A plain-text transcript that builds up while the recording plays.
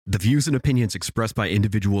The views and opinions expressed by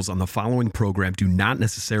individuals on the following program do not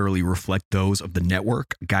necessarily reflect those of the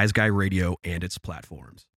network, Guys Guy Radio, and its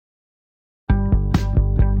platforms.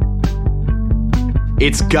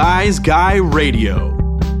 It's Guys Guy Radio.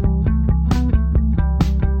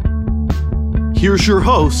 Here's your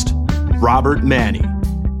host, Robert Manny.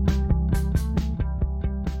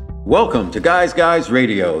 Welcome to Guys Guys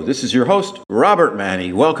Radio. This is your host, Robert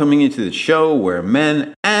Manny, welcoming you to the show where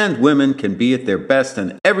men and women can be at their best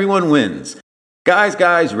and everyone wins. Guys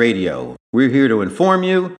Guys Radio. We're here to inform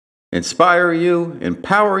you, inspire you,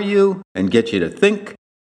 empower you, and get you to think,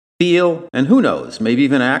 feel, and who knows, maybe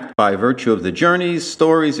even act by virtue of the journeys,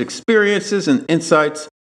 stories, experiences, and insights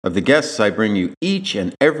of the guests I bring you each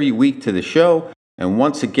and every week to the show. And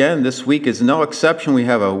once again, this week is no exception. We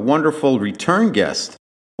have a wonderful return guest.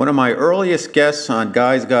 One of my earliest guests on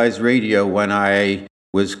Guys Guys Radio when I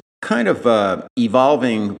was kind of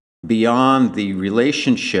evolving beyond the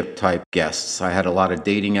relationship type guests. I had a lot of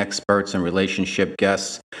dating experts and relationship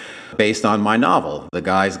guests based on my novel, The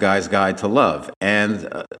Guys Guys Guide to Love.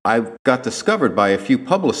 And I got discovered by a few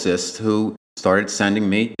publicists who started sending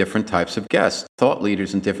me different types of guests, thought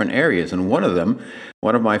leaders in different areas. And one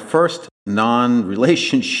of my first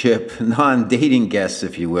non-relationship, non-dating guests,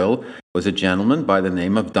 if you will, was a gentleman by the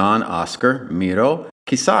name of Don Oscar Miro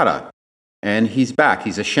Quisada. And he's back.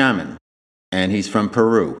 He's a shaman. And he's from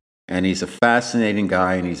Peru. And he's a fascinating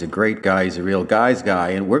guy, and he's a great guy. He's a real guy's guy.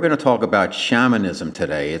 And we're going to talk about shamanism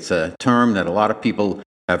today. It's a term that a lot of people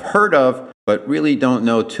have heard of, but really don't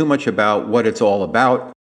know too much about what it's all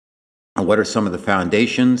about. And what are some of the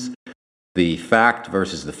foundations, the fact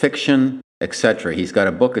versus the fiction, etc. He's got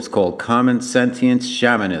a book, it's called Common Sentience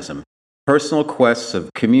Shamanism, Personal Quests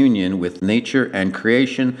of Communion with Nature and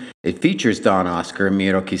Creation. It features Don Oscar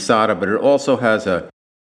Miro Quisada, but it also has a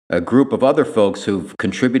group of other folks who've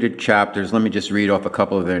contributed chapters. Let me just read off a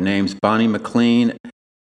couple of their names. Bonnie McLean,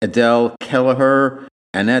 Adele Kelleher,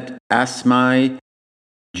 Annette Asmai,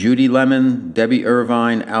 Judy Lemon, Debbie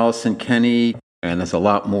Irvine, Allison Kenny, and there's a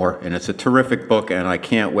lot more. And it's a terrific book, and I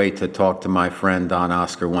can't wait to talk to my friend Don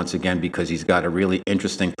Oscar once again because he's got a really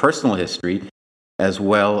interesting personal history as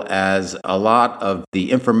well as a lot of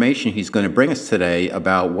the information he's going to bring us today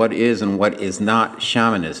about what is and what is not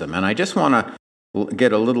shamanism. And I just want to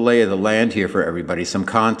get a little lay of the land here for everybody, some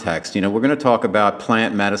context. You know, we're going to talk about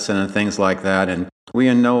plant medicine and things like that, and we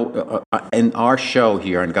in our show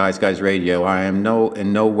here on Guys Guys Radio, I am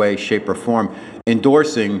in no way, shape, or form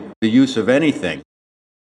endorsing the use of anything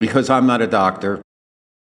because I'm not a doctor,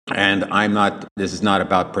 and this is not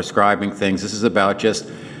about prescribing things. This is about just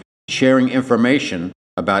sharing information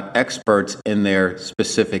about experts in their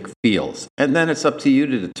specific fields. And then it's up to you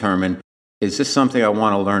to determine, is this something I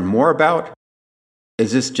want to learn more about?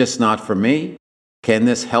 Is this just not for me? Can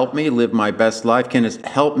this help me live my best life? Can it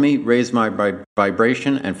help me raise my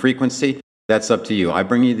vibration and frequency? That's up to you. I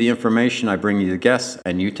bring you the information, I bring you the guests,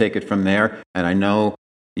 and you take it from there. And I know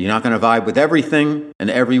you're not going to vibe with everything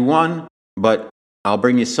and everyone, but I'll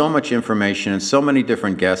bring you so much information and so many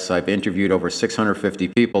different guests. I've interviewed over 650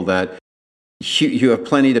 people that you have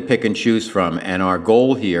plenty to pick and choose from. And our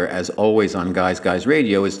goal here, as always on Guys Guys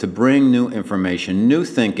Radio, is to bring new information, new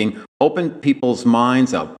thinking, open people's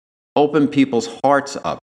minds up, open people's hearts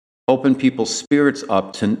up, open people's spirits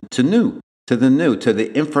up to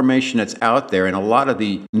the information that's out there. And a lot of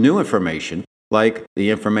the new information, like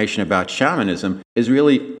the information about shamanism, is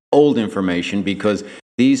really old information because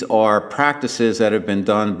these are practices that have been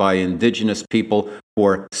done by indigenous people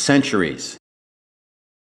for centuries.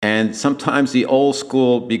 And sometimes the old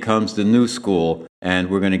school becomes the new school, and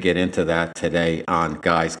we're going to get into that today on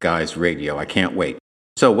Guys Guys Radio. I can't wait.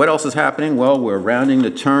 So what else is happening? Well, we're rounding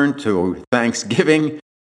the turn to Thanksgiving,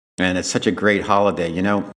 and it's such a great holiday. You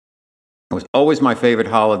know, it was always my favorite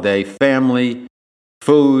holiday. Family,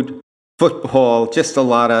 food, football, just a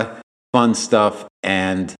lot of fun stuff.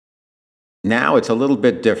 And now it's a little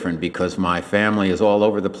bit different because my family is all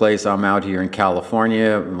over the place. I'm out here in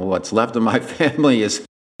California. What's left of my family is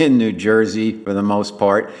in New Jersey for the most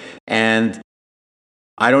part. And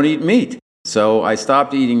I don't eat meat. So I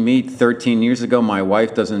stopped eating meat 13 years ago. My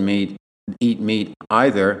wife doesn't eat meat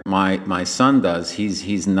either. My son does.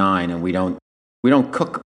 He's 9, and we don't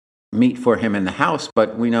cook meat for him in the house,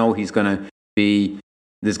 but we know there's going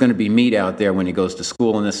to be meat out there when he goes to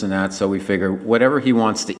school and this and that. So we figure whatever he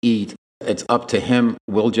wants to eat, it's up to him.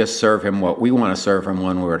 We'll just serve him what we want to serve him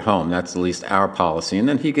when we're at home. That's at least our policy. And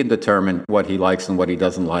then he can determine what he likes and what he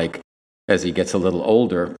doesn't like as he gets a little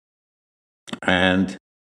older.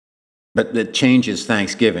 But it changes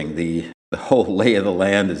Thanksgiving. The whole lay of the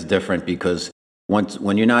land is different because once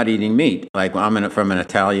when you're not eating meat, like from an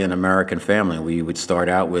Italian American family, we would start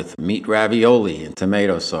out with meat ravioli and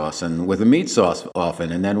tomato sauce, and with a meat sauce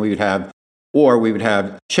often, and then we would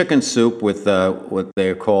have chicken soup with what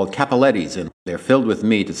they're called cappellettis, and they're filled with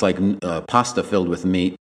meat. It's like pasta filled with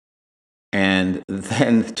meat, and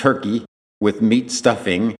then turkey with meat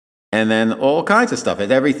stuffing, and then all kinds of stuff.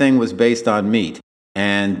 Everything was based on meat.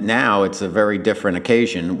 And now it's a very different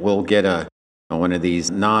occasion. We'll get one of these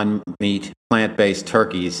non-meat, plant-based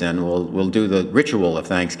turkeys, and we'll do the ritual of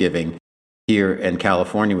Thanksgiving here in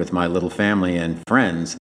California with my little family and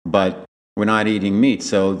friends. But we're not eating meat,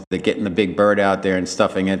 so they're getting the big bird out there and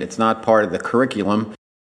stuffing it. It's not part of the curriculum.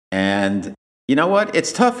 And you know what?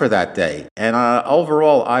 It's tough for that day. And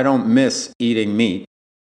overall, I don't miss eating meat.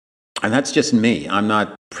 And that's just me. I'm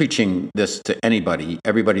not preaching this to anybody.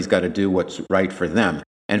 Everybody's got to do what's right for them.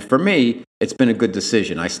 And for me, it's been a good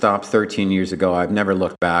decision. I stopped 13 years ago. I've never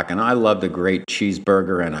looked back. And I loved a great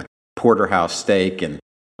cheeseburger and a porterhouse steak. And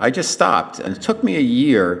I just stopped. And it took me a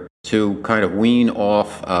year to kind of wean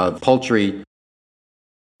off of poultry.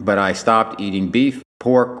 But I stopped eating beef,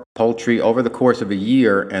 pork, poultry over the course of a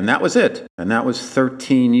year. And that was it. And that was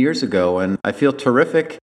 13 years ago. And I feel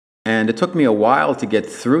terrific. And it took me a while to get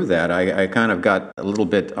through that. I kind of got a little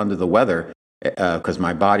bit under the weather because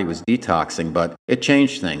my body was detoxing, but it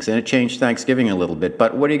changed things. And it changed Thanksgiving a little bit.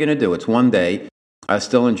 But what are you going to do? It's one day. I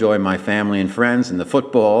still enjoy my family and friends and the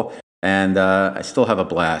football, and I still have a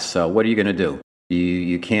blast. So what are you going to do?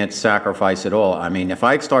 You can't sacrifice it all. I mean, if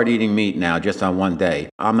I start eating meat now just on one day,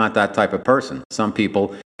 I'm not that type of person. Some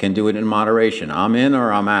people can do it in moderation. I'm in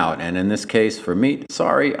or I'm out. And in this case, for meat,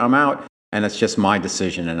 sorry, I'm out. And it's just my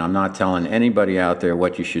decision, and I'm not telling anybody out there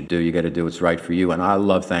what you should do. You got to do what's right for you, and I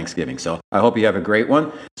love Thanksgiving. So I hope you have a great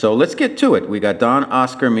one. So let's get to it. We got Don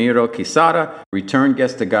Oscar Miro Quesada, return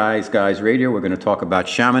guest to Guys Radio. We're going to talk about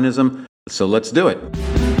shamanism. So let's do it.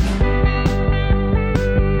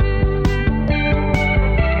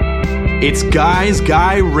 It's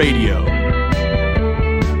Guy Radio.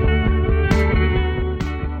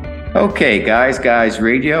 Okay, Guys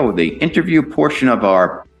Radio, the interview portion of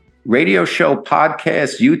our radio show,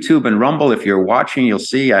 podcast, YouTube, and Rumble. If you're watching, you'll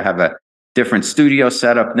see I have a different studio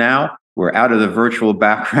set up now. We're out of the virtual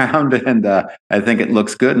background, and I think it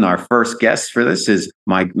looks good. And our first guest for this is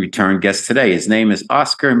my return guest today. His name is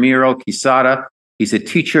Oscar Miro Quesada. He's a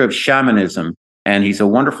teacher of shamanism, and he's a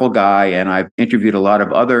wonderful guy. And I've interviewed a lot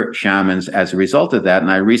of other shamans as a result of that.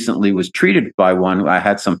 And I recently was treated by one. I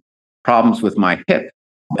had some problems with my hip.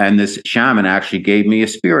 And this shaman actually gave me a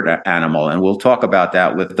spirit animal. And we'll talk about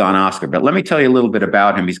that with Don Oscar. But let me tell you a little bit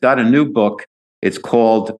about him. He's got a new book. It's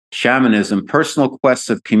called Shamanism, Personal Quests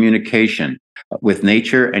of Communication with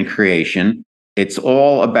Nature and Creation. It's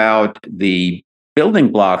all about the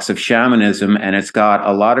building blocks of shamanism. And it's got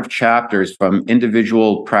a lot of chapters from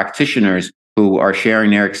individual practitioners who are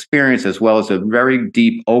sharing their experience, as well as a very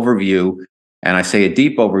deep overview. And I say a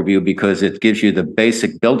deep overview because it gives you the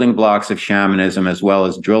basic building blocks of shamanism, as well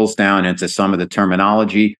as drills down into some of the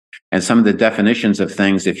terminology and some of the definitions of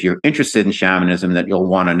things, if you're interested in shamanism, that you'll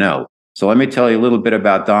want to know. So let me tell you a little bit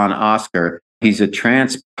about Don Oscar. He's a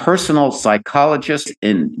transpersonal psychologist,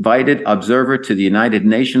 invited observer to the United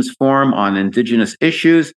Nations Forum on Indigenous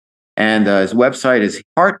Issues, and his website is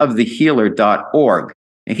heartofthehealer.org.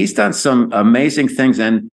 And he's done some amazing things.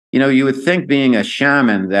 And you know, you would think, being a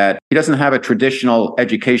shaman, that he doesn't have a traditional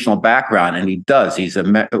educational background, and he does. He's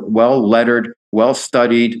a well-lettered,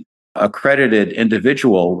 well-studied, accredited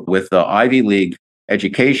individual with the Ivy League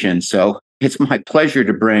education. So it's my pleasure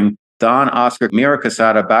to bring Don Oscar Miro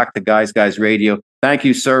Quesada back to Guys Radio. Thank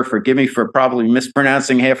you, sir, forgive me for probably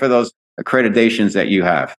mispronouncing half of those accreditations that you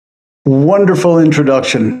have. Wonderful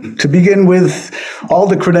introduction. To begin with, all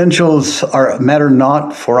the credentials matter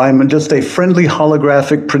not, for I'm just a friendly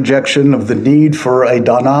holographic projection of the need for a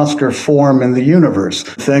Don Oscar form in the universe.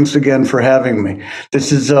 Thanks again for having me.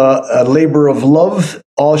 This is a labor of love.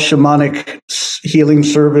 All shamanic healing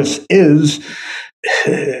service is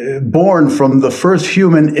born from the first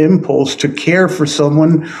human impulse to care for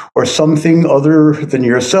someone or something other than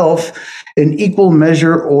yourself in equal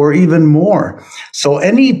measure or even more. So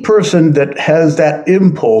any person that has that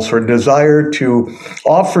impulse or desire to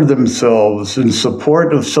offer themselves in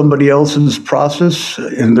support of somebody else's process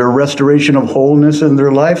in their restoration of wholeness in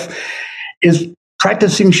their life is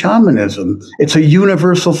practicing shamanism. It's a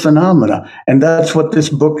universal phenomena. And that's what this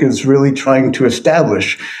book is really trying to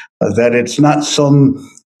establish, that it's not some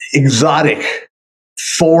exotic,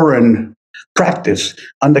 foreign practice.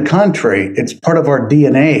 On the contrary, it's part of our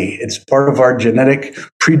DNA. It's part of our genetic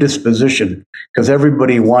predisposition, because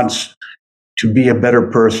everybody wants to be a better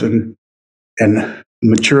person and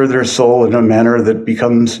mature their soul in a manner that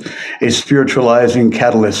becomes a spiritualizing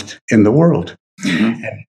catalyst in the world. Mm-hmm.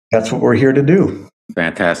 And that's what we're here to do.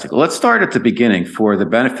 Fantastic. Let's start at the beginning for the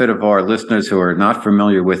benefit of our listeners who are not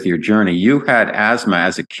familiar with your journey. You had asthma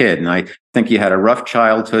as a kid, and I think you had a rough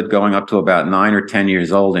childhood going up to about 9 or 10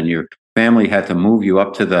 years old, and your family had to move you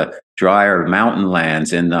up to the drier mountain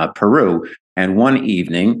lands in Peru. And one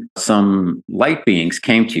evening, some light beings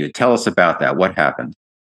came to you. Tell us about that. What happened?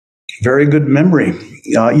 Very good memory.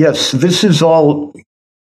 Yes, this is all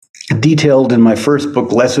detailed in my first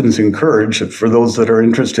book, Lessons in Courage, for those that are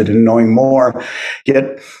interested in knowing more.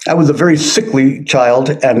 Yet I was a very sickly child,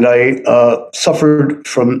 and I suffered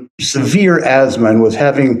from severe asthma and was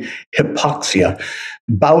having hypoxia,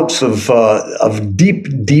 bouts of deep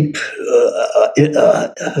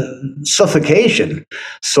suffocation.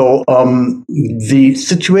 So the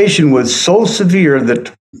situation was so severe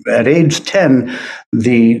that at age 10,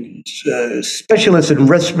 the specialists in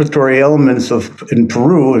respiratory elements in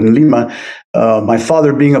Peru, in Lima, my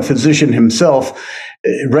father being a physician himself,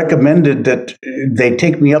 recommended that they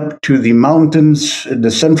take me up to the mountains, the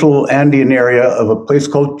central Andean area of a place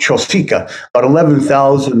called Chosica, about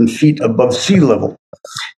 11,000 feet above sea level,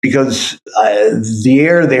 because the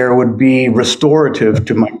air there would be restorative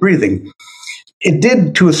to my breathing. It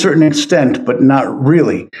did to a certain extent, but not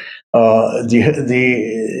really. I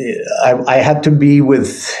had to be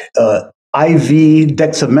with IV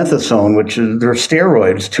dexamethasone, which are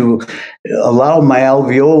steroids, to allow my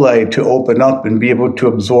alveoli to open up and be able to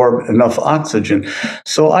absorb enough oxygen.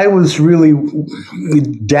 So I was really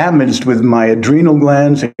damaged with my adrenal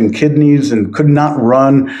glands and kidneys and could not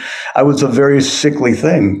run. I was a very sickly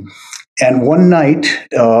thing. And one night,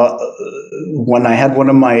 when I had one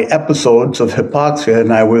of my episodes of hypoxia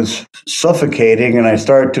and I was suffocating and I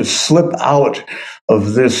started to slip out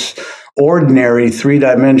of this ordinary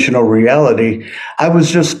three-dimensional reality, I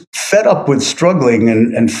was just fed up with struggling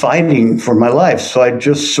and fighting for my life. So I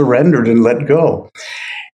just surrendered and let go.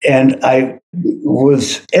 And I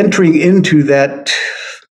was entering into that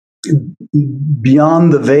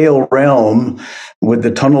beyond the veil realm with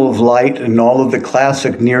the tunnel of light and all of the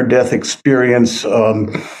classic near-death experience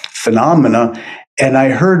phenomena. And I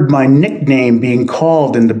heard my nickname being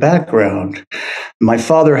called in the background. My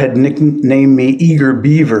father had nicknamed me Eager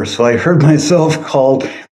Beaver, so I heard myself called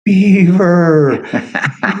Beaver,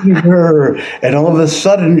 Beaver. And all of a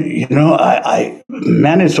sudden, I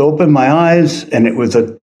managed to open my eyes, and it was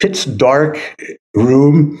a pitch dark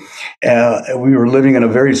room. We were living in a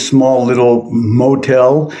very small little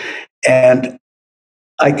motel, and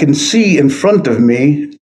I can see in front of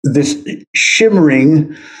me this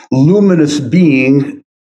shimmering, luminous being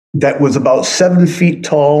that was about 7 feet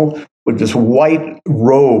tall with this white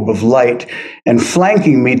robe of light, and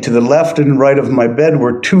flanking me to the left and right of my bed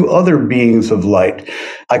were two other beings of light.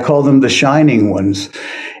 I call them the Shining Ones.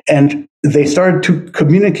 And they started to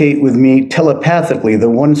communicate with me telepathically, the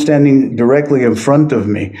one standing directly in front of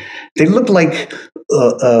me. They looked like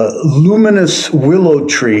luminous willow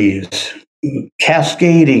trees,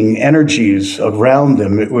 cascading energies around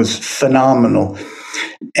them. It was phenomenal.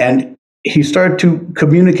 And he started to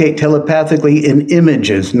communicate telepathically in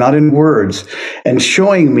images, not in words, and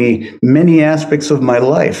showing me many aspects of my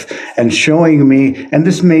life, and showing me, and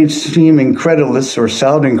this may seem incredulous or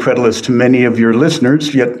sound incredulous to many of your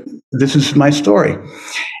listeners, yet this is my story,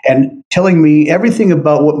 and telling me everything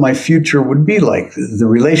about what my future would be like, the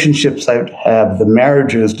relationships I'd have, the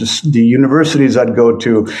marriages, the universities I'd go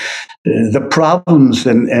to, the problems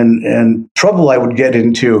and trouble I would get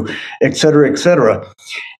into, et cetera, et cetera.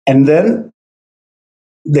 And then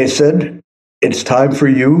they said, it's time for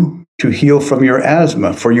you to heal from your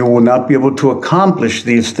asthma, for you will not be able to accomplish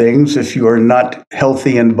these things if you are not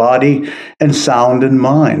healthy in body and sound in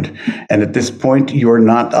mind. And at this point, you are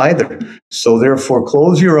not either. So therefore,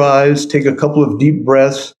 close your eyes, take a couple of deep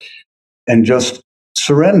breaths, and just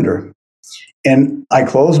surrender. And I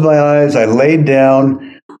closed my eyes, I laid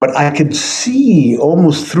down, but I could see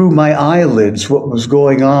almost through my eyelids what was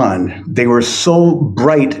going on. They were so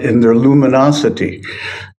bright in their luminosity.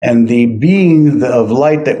 And the being of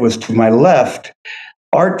light that was to my left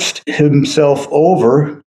arched himself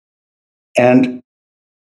over and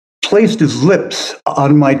placed his lips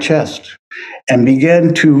on my chest and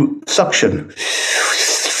began to suction.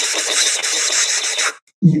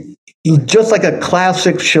 Just like a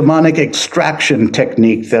classic shamanic extraction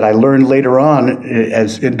technique that I learned later on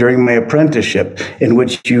during my apprenticeship, in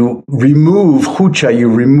which you remove hucha, you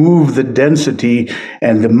remove the density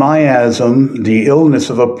and the miasm, the illness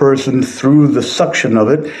of a person through the suction of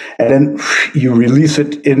it, and then you release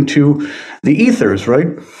it into the ethers, right?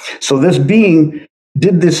 So this being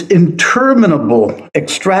did this interminable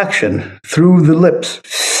extraction through the lips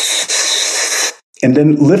and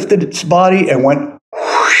then lifted its body and went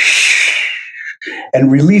whoosh,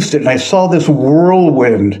 and released it. And I saw this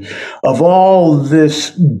whirlwind of all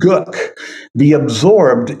this gook be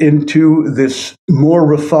absorbed into this more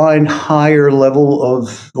refined, higher level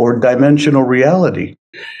of or dimensional reality.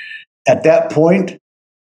 At that point,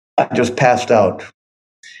 I just passed out.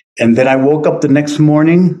 And then I woke up the next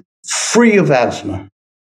morning free of asthma.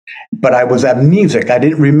 But I was amnesic. I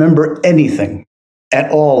didn't remember anything at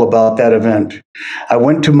all about that event. I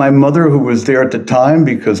went to my mother, who was there at the time,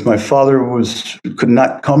 because my father could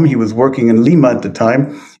not come. He was working in Lima at the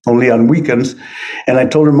time, only on weekends. And I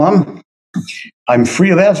told her, Mom, I'm free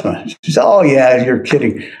of asthma. She said, oh, yeah, you're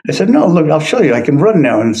kidding. I said, no, look, I'll show you. I can run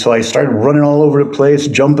now. And so I started running all over the place,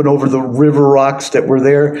 jumping over the river rocks that were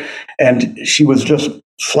there. And she was just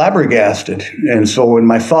flabbergasted. And so when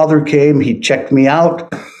my father came, he checked me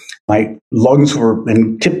out. My lungs were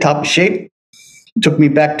in tip-top shape. Took me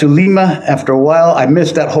back to Lima. After a while, I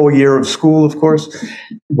missed that whole year of school, of course.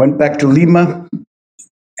 Went back to Lima,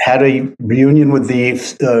 had a reunion with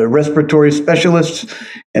the respiratory specialists.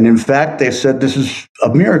 And in fact, they said, this is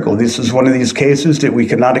a miracle. This is one of these cases that we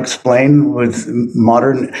cannot explain with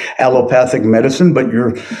modern allopathic medicine, but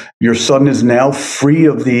your son is now free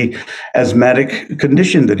of the asthmatic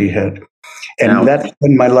condition that he had. And that's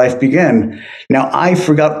when my life began. Now, I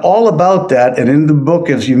forgot all about that. And in the book,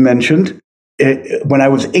 as you mentioned, when I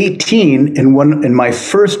was 18, in my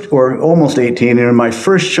first, or almost 18, in my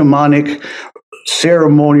first shamanic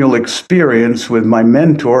ceremonial experience with my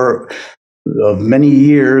mentor of many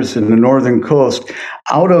years in the Northern Coast,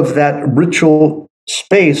 out of that ritual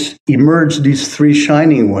space emerged these three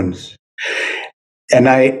shining ones. And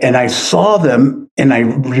I saw them, and I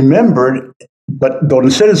remembered, but Don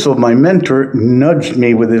Celso, my mentor, nudged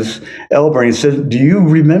me with his elbow and he said, do you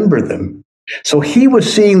remember them? So he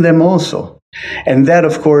was seeing them also. And that,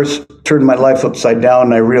 of course, turned my life upside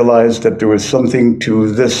down. I realized that there was something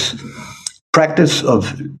to this practice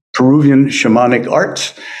of Peruvian shamanic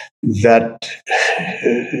arts that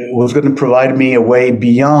was going to provide me a way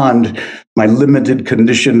beyond my limited,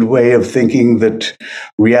 conditioned way of thinking that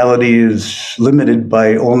reality is limited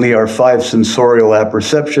by only our five sensorial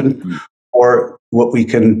apperception or what we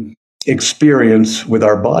can experience with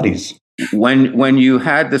our bodies. When you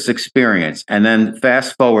had this experience, and then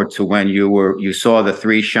fast forward to when you saw the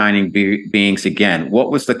three shining beings again,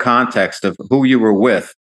 what was the context of who you were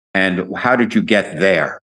with, and how did you get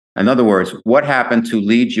there? In other words, what happened to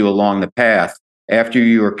lead you along the path after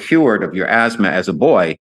you were cured of your asthma as a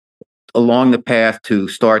boy, along the path to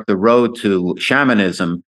start the road to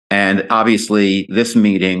shamanism, and obviously this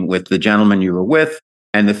meeting with the gentleman you were with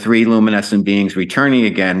and the three luminescent beings returning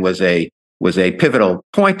again was a pivotal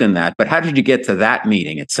point in that. But how did you get to that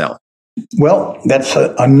meeting itself? Well, that's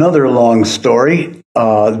another long story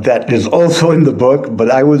that is also in the book.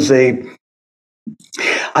 But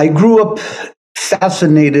I grew up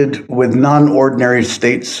fascinated with non-ordinary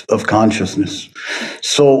states of consciousness.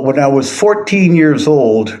 So when I was 14 years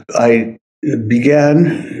old, I began,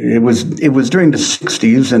 it was during the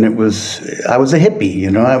 60s, and I was a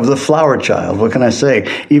hippie, I was a flower child. What can I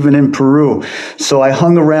say? Even in Peru. So I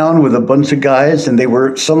hung around with a bunch of guys, and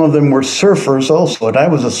some of them were surfers also, and I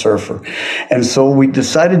was a surfer. And so we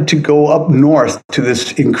decided to go up north to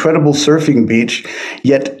this incredible surfing beach,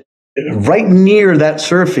 yet right near that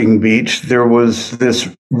surfing beach, there was this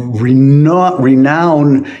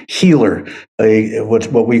renowned healer,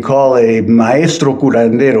 what we call a maestro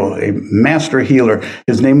curandero, a master healer.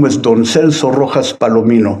 His name was Don Celso Rojas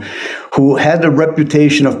Palomino, who had a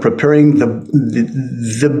reputation of preparing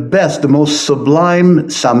the best, the most sublime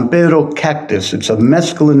San Pedro cactus. It's a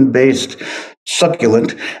mescaline-based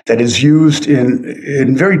succulent that is used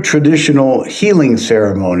in very traditional healing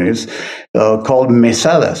ceremonies called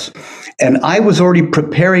mesadas. And I was already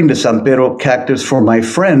preparing the San Pedro cactus for my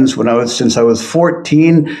friends since I was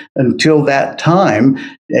 14 until that time,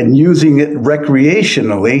 and using it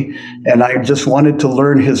recreationally. And I just wanted to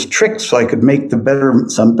learn his tricks so I could make the better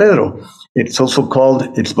San Pedro. It's also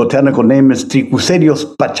called, its botanical name is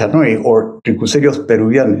Trichucerios pachanoi, or Trichucerios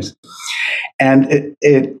peruvianis. And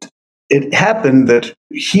it happened that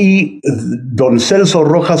Don Celso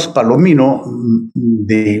Rojas Palomino,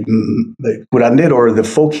 the curandero, or the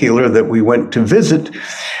folk healer that we went to visit,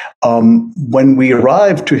 when we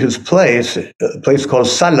arrived to his place, a place called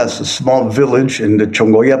Salas, a small village in the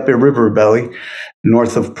Chongoyape River Valley,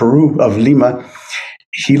 north of Peru, of Lima,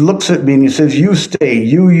 he looks at me and he says, you stay,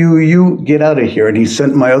 you get out of here. And he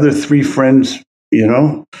sent my other three friends,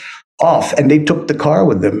 off, and they took the car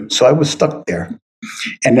with them. So I was stuck there.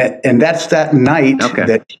 And that's that night Okay.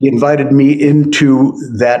 that he invited me into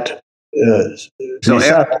that.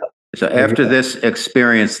 So after this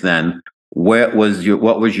experience, then what was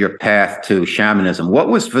your path to shamanism? What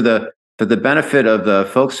was for the benefit of the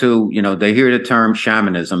folks who, they hear the term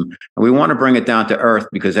shamanism, and we want to bring it down to earth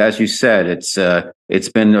because, as you said, it's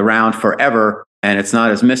been around forever and it's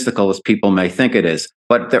not as mystical as people may think it is.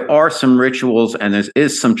 But there are some rituals and there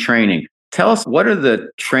is some training. Tell us, what are the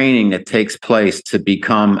training that takes place to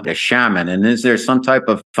become a shaman? And is there some type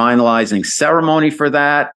of finalizing ceremony for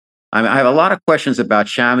that? I have a lot of questions about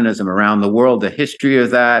shamanism around the world, the history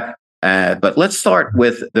of that. But let's start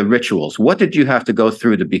with the rituals. What did you have to go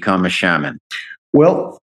through to become a shaman?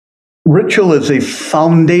 Well, ritual is a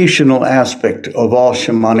foundational aspect of all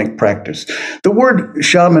shamanic practice. The word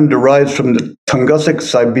shaman derives from the Tungusic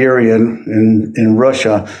Siberian in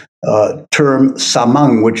Russia term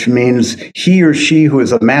samang, which means he or she who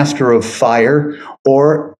is a master of fire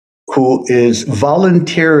or who is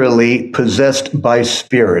voluntarily possessed by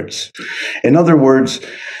spirits. In other words,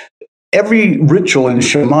 every ritual in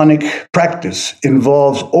shamanic practice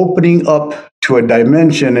involves opening up to a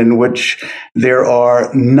dimension in which there are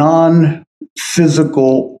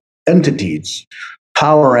non-physical entities,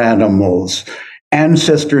 power animals,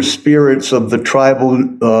 ancestor spirits of the tribal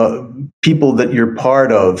people that you're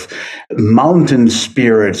part of, mountain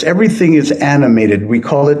spirits. Everything is animated. We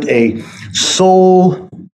call it a soul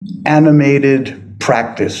animated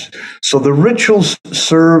practice. So the rituals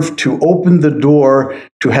serve to open the door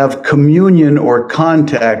to have communion or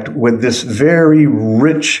contact with this very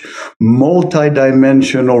rich,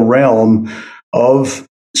 multidimensional realm of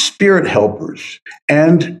spirit helpers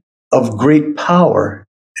and of great power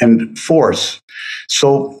and force.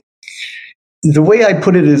 So the way I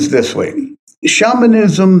put it is this way.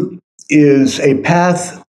 Shamanism is a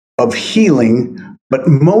path of healing, but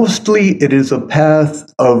mostly it is a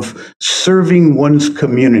path of serving one's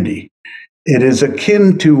community. It is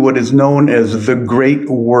akin to what is known as the great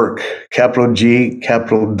work, capital G,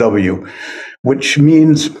 capital W, which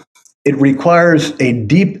means it requires a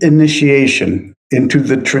deep initiation into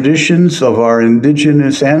the traditions of our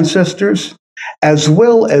indigenous ancestors, as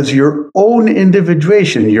well as your own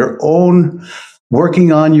individuation, your own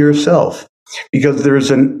working on yourself. Because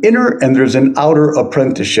there's an inner and there's an outer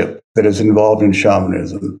apprenticeship that is involved in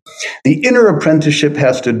shamanism. The inner apprenticeship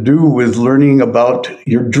has to do with learning about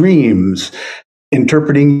your dreams,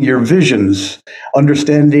 interpreting your visions,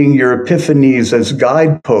 understanding your epiphanies as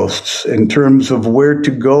guideposts in terms of where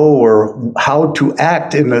to go or how to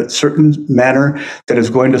act in a certain manner that is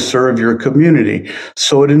going to serve your community.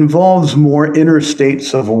 So it involves more inner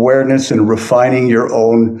states of awareness and refining your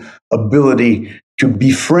own ability to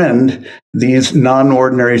befriend these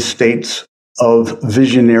non-ordinary states of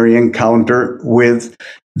visionary encounter with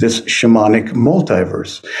this shamanic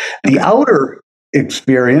multiverse. The outer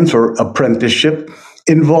experience or apprenticeship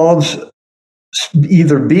involves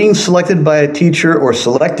either being selected by a teacher or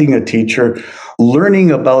selecting a teacher,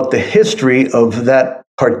 learning about the history of that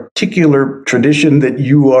particular tradition that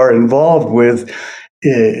you are involved with,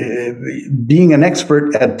 being an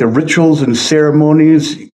expert at the rituals and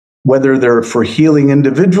ceremonies, whether they're for healing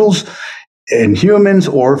individuals and humans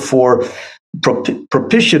or for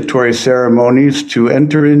propitiatory ceremonies to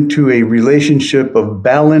enter into a relationship of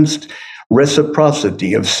balanced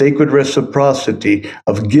reciprocity, of sacred reciprocity,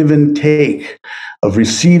 of give and take, of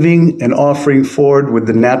receiving and offering forward with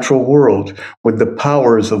the natural world, with the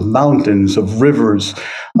powers of mountains, of rivers,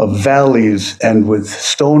 of valleys, and with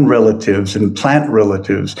stone relatives and plant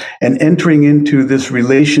relatives, and entering into this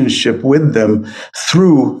relationship with them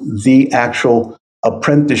through the actual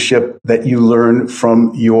apprenticeship that you learn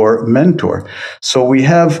from your mentor. So we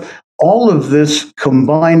have all of this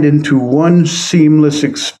combined into one seamless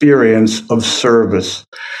experience of service,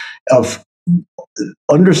 of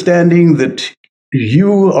understanding that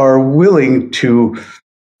you are willing to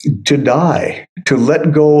die, to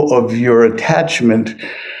let go of your attachment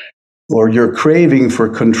or your craving for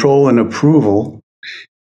control and approval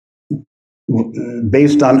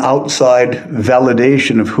based on outside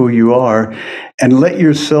validation of who you are, and let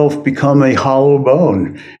yourself become a hollow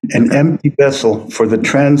bone, an empty vessel for the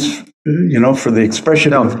for the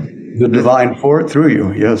expression of the divine through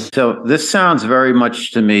you. Yes. So this sounds very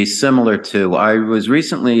much to me similar to, I was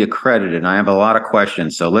recently accredited and I have a lot of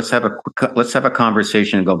questions. So let's have a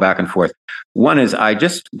conversation and go back and forth. One is, I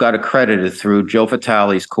just got accredited through Joe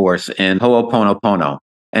Vitale's course in Ho'oponopono.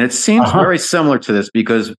 And it seems very similar to this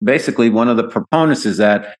because basically one of the proponents is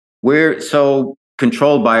that we're so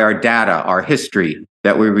controlled by our data, our history,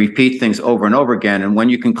 that we repeat things over and over again. And when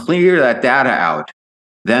you can clear that data out,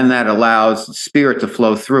 then that allows spirit to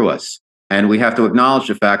flow through us. And we have to acknowledge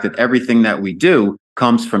the fact that everything that we do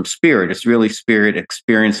comes from spirit. It's really spirit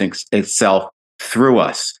experiencing itself through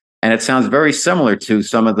us. And it sounds very similar to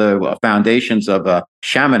some of the foundations of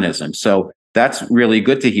shamanism. So that's really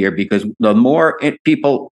good to hear, because the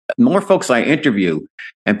more folks I interview,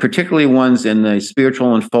 and particularly ones in the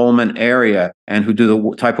spiritual unfoldment area and who do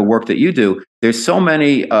the type of work that you do, there's so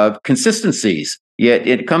many consistencies, yet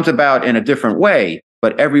it comes about in a different way,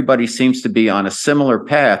 but everybody seems to be on a similar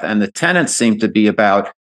path. And the tenets seem to be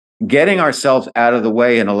about getting ourselves out of the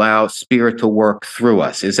way and allow spirit to work through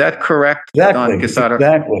us. Is that correct? Exactly.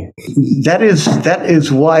 Exactly. That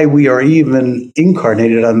is why we are even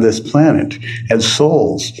incarnated on this planet as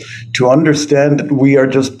souls, to understand that we are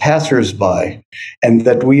just passersby and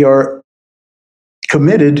that we are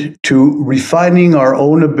committed to refining our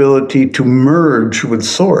own ability to merge with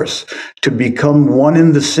Source, to become one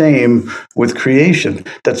and the same with creation.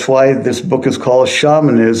 That's why this book is called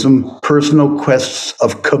Shamanism, Personal Quests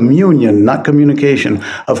of Communion, not communication,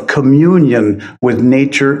 of communion with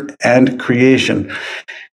nature and creation.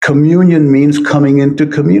 Communion means coming into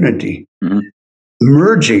community,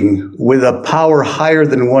 merging with a power higher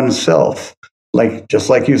than oneself, just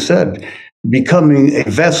like you said, becoming a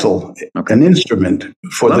vessel, an instrument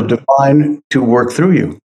for the divine to work through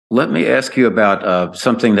you. Let me ask you about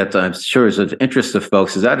something that I'm sure is of interest to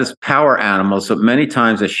folks, that is power animals. So many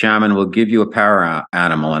times a shaman will give you a power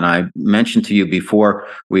animal. And I mentioned to you before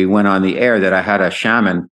we went on the air that I had a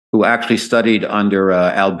shaman who actually studied under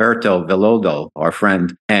Alberto Velodo, our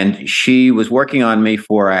friend. And she was working on me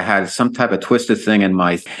I had some type of twisted thing in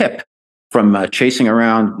my hip from chasing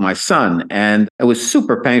around my son. And it was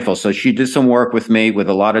super painful. So she did some work with me with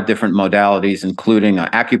a lot of different modalities, including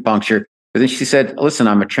acupuncture. But then she said, listen,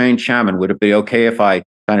 I'm a trained shaman. Would it be okay if I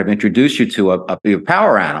kind of introduce you to a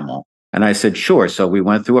power animal? And I said, sure. So we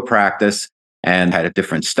went through a practice and had a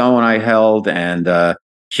different stone I held. And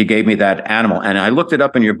she gave me that animal. And I looked it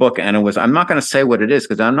up in your book, and I'm not going to say what it is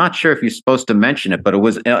because I'm not sure if you're supposed to mention it, but it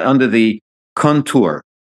was under the contour.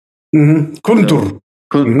 Mm-hmm. Contour.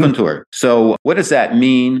 Contour. So what does that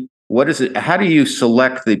mean? What is it? How do you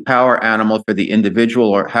select the power animal for the individual,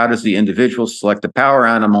 or how does the individual select the power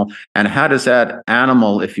animal? And how does that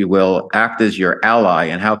animal, if you will, act as your ally?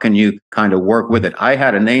 And how can you kind of work with it? I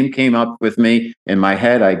had a name came up with me in my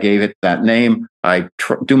head. I gave it that name. I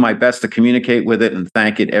do my best to communicate with it and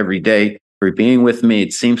thank it every day for being with me.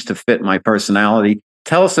 It seems to fit my personality.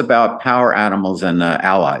 Tell us about power animals and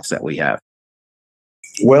allies that we have.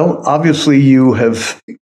 Well, obviously, you have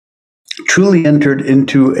truly entered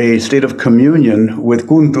into a state of communion with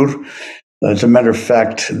Kuntur. As a matter of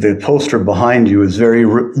fact, the poster behind you is very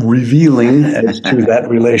revealing as to that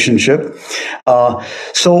relationship.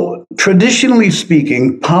 So, traditionally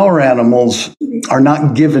speaking, power animals are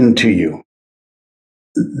not given to you.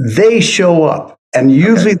 They show up. And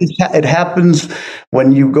usually it happens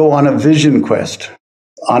when you go on a vision quest,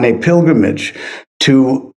 on a pilgrimage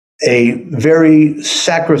to a very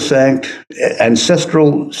sacrosanct,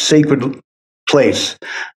 ancestral, sacred place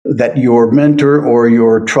that your mentor or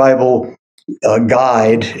your tribal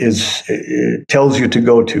guide tells you to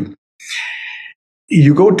go to.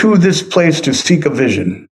 You go to this place to seek a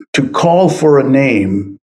vision, to call for a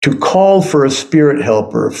name, to call for a spirit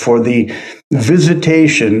helper, for the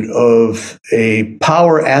visitation of a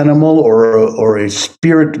power animal or a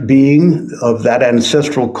spirit being of that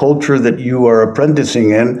ancestral culture that you are apprenticing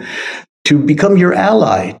in, to become your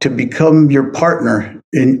ally, to become your partner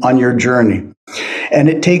on your journey. And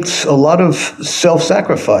it takes a lot of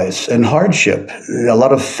self-sacrifice and hardship, a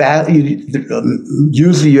lot of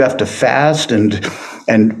usually you have to fast and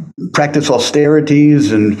practice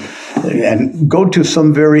austerities and go to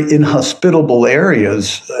some very inhospitable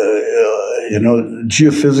areas,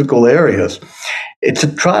 geophysical areas. It's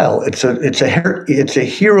a trial. It's a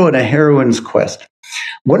hero and a heroine's quest.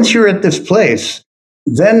 Once you're at this place,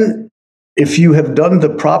 then if you have done the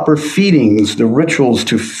proper feedings, the rituals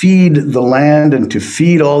to feed the land and to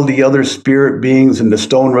feed all the other spirit beings and the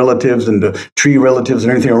stone relatives and the tree relatives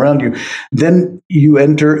and everything around you, then you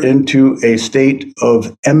enter into a state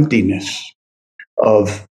of emptiness,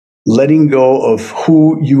 of letting go of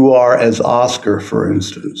who you are as Oscar, for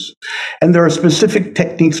instance. And there are specific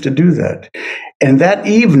techniques to do that. And that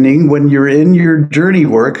evening, when you're in your journey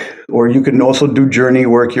work, or you can also do journey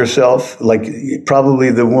work yourself, like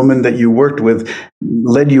probably the woman that you worked with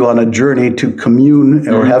led you on a journey to commune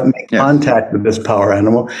or make contact with this power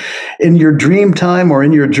animal. In your dream time or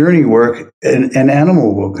in your journey work, an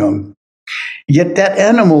animal will come. Yet that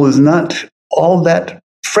animal is not all that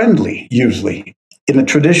friendly, usually. In a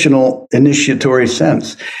traditional initiatory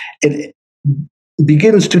sense, it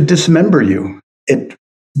begins to dismember you. It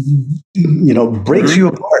breaks you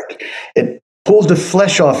apart. It pulls the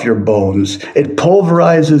flesh off your bones. It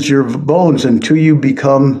pulverizes your bones until you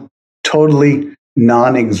become totally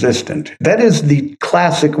non-existent. That is the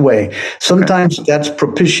classic way. Sometimes that's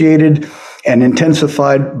propitiated and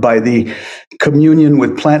intensified by the communion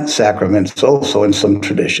with plant sacraments, also in some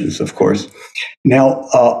traditions, of course.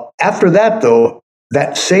 Now, after that, though,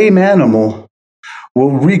 that same animal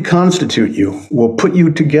will reconstitute you, will put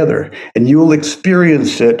you together, and you will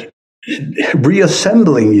experience it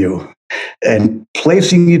reassembling you and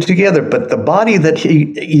placing you together. But the body that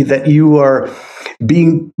you are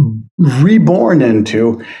being reborn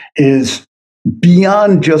into is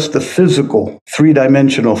beyond just the physical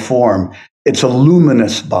three-dimensional form. It's a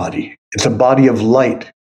luminous body. It's a body of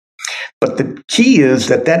light. But the key is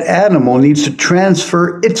that animal needs to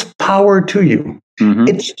transfer its power to you.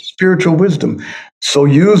 It's spiritual wisdom. So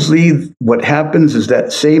usually what happens is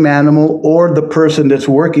that same animal or the person that's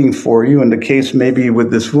working for you, in the case maybe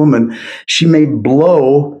with this woman, she may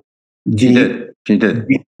blow She did.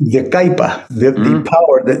 the kaipa, the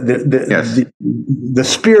power, the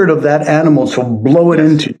spirit of that animal, so blow it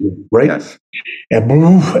into you, right? Yes.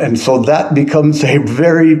 And so that becomes a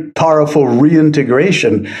very powerful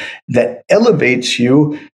reintegration that elevates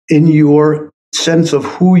you in your sense of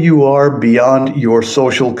who you are beyond your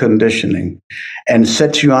social conditioning and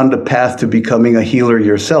sets you on the path to becoming a healer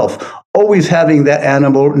yourself. Always having that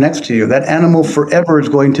animal next to you. That animal forever is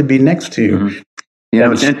going to be next to you. You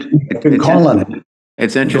can call on it.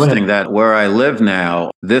 It's interesting that where I live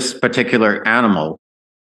now, this particular animal,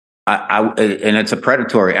 and it's a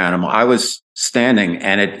predatory animal. I was standing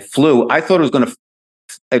and it flew. I thought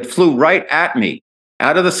it flew right at me,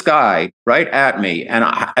 out of the sky, right at me, and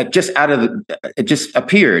it just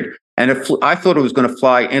appeared, and I thought it was going to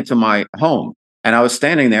fly into my home, and I was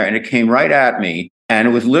standing there, and it came right at me, and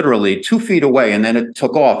it was literally 2 feet away, and then it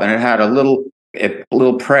took off, and it had a little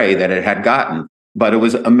prey that it had gotten. But it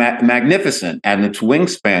was magnificent, and its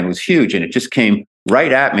wingspan was huge, and it just came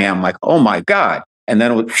right at me. I'm like, oh my God. And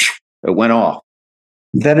then it went off.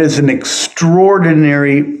 That is an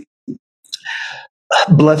extraordinary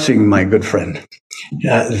blessing, my good friend.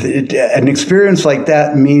 An experience like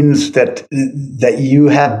that means that you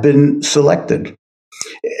have been selected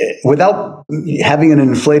without having an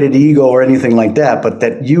inflated ego or anything like that, but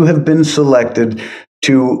that you have been selected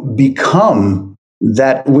to become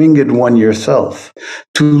that winged one yourself,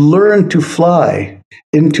 to learn to fly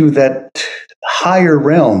into that higher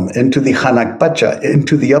realm, into the Hanakpacha,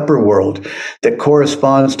 into the upper world that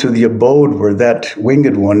corresponds to the abode where that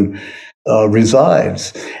winged one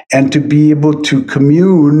resides, and to be able to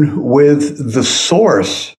commune with the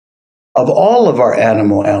source of all of our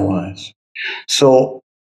animal allies. So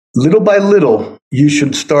little by little, you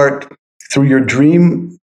should start through your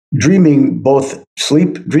dreaming both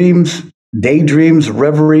sleep dreams, daydreams,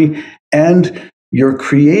 reverie, and your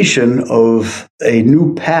creation of a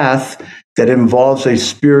new path that involves a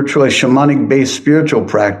shamanic-based spiritual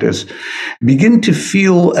practice. Begin to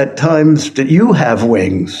feel at times that you have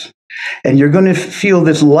wings, and you're going to feel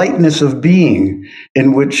this lightness of being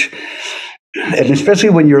in which, and especially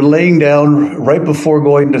when you're laying down right before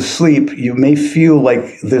going to sleep, you may feel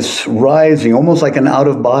like this rising, almost like an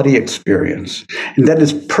out-of-body experience. And that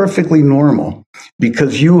is perfectly normal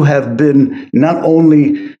because you have been not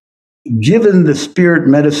only given the spirit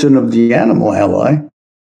medicine of the animal ally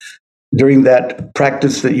during that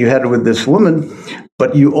practice that you had with this woman,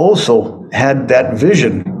 but you also had that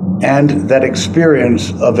vision and that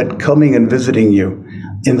experience of it coming and visiting you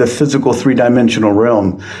in the physical three-dimensional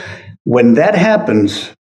realm. When that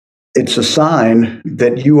happens, it's a sign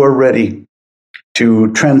that you are ready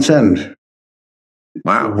to transcend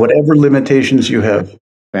whatever limitations you have.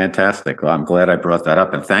 Fantastic. Well, I'm glad I brought that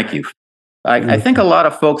up, and thank you. I think a lot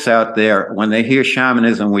of folks out there, when they hear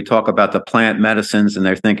shamanism, we talk about the plant medicines, and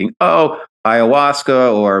they're thinking, oh,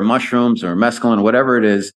 ayahuasca or mushrooms or mescaline, whatever it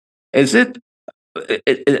is.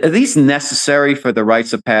 Are these necessary for the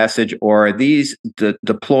rites of passage, or are these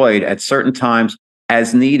deployed at certain times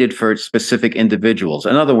as needed for specific individuals?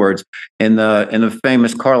 In other words, in the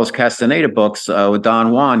famous Carlos Castaneda books,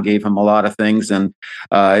 Don Juan gave him a lot of things and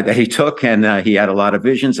that he took, and he had a lot of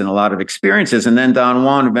visions and a lot of experiences. And then Don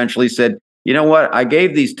Juan eventually said, you know what, I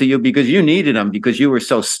gave these to you because you needed them, because you were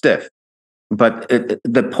so stiff. But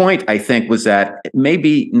the point, I think, was that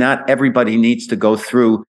maybe not everybody needs to go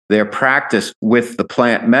through their practice with the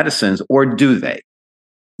plant medicines, or do they?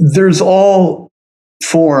 There's all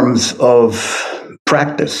forms of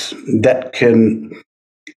practice that can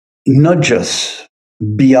nudge us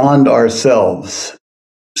beyond ourselves.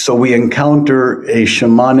 So we encounter a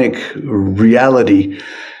shamanic reality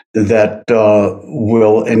that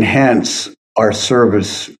will enhance our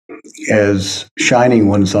service as shining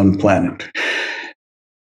ones on the planet.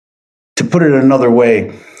 To put it another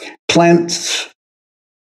way, plants,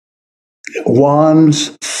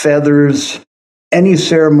 wands, feathers, any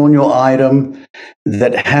ceremonial item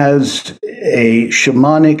that has a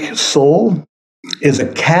shamanic soul is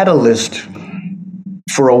a catalyst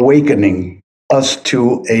for awakening us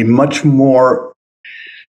to a much more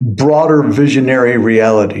broader visionary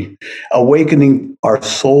reality, awakening our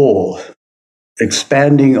soul,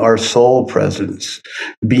 expanding our soul presence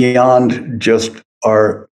beyond just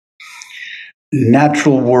our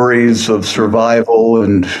natural worries of survival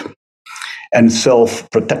and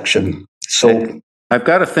self-protection. So I've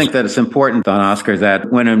got to think that it's important, Don Oscar,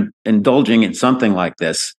 that when I'm indulging in something like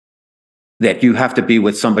this, that you have to be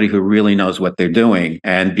with somebody who really knows what they're doing.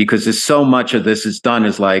 And because there's so much of this is done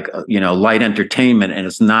as like, light entertainment, and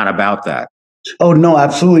it's not about that. Oh, no,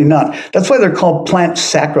 absolutely not. That's why they're called plant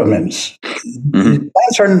sacraments. Mm-hmm.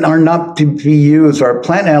 Plants are not to be used, our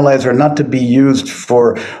plant allies are not to be used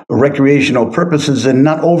for recreational purposes and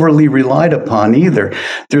not overly relied upon either.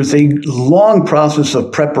 There's a long process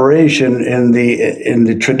of preparation in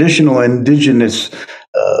the traditional indigenous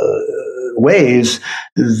ways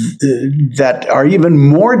that are even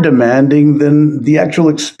more demanding than the actual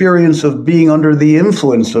experience of being under the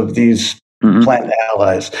influence of these plant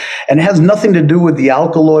allies. And it has nothing to do with the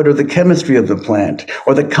alkaloid or the chemistry of the plant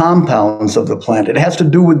or the compounds of the plant. It has to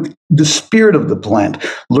do with the spirit of the plant,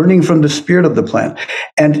 learning from the spirit of the plant.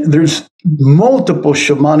 And there's multiple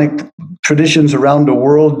shamanic traditions around the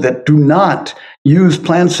world that do not use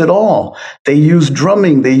plants at all. They use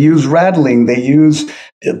drumming, they use rattling, they use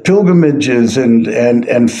pilgrimages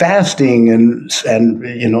and fasting and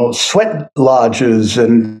sweat lodges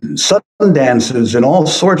and sun dances and all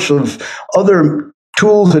sorts of other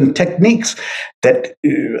tools and techniques that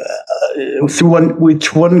through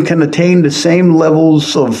which one can attain the same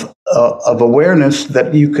levels of awareness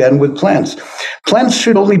that you can with plants. Plants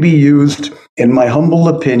should only be used, in my humble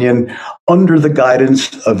opinion, under the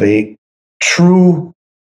guidance of a true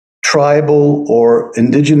tribal or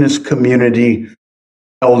indigenous community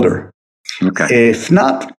elder. Okay. If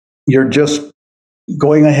not, you're just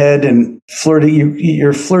going ahead and flirting.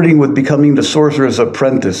 You're flirting with becoming the sorcerer's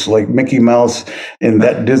apprentice, like Mickey Mouse in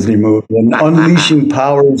that Disney movie, and unleashing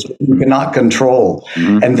powers you cannot control.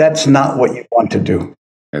 Mm-hmm. And that's not what you want to do.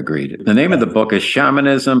 Agreed. The name of the book is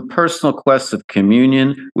Shamanism, Personal Quest of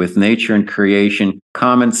Communion with Nature and Creation,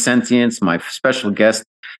 Common Sentience. My special guest,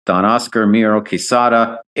 Don Oscar Miro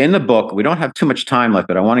Quesada. In the book, we don't have too much time left,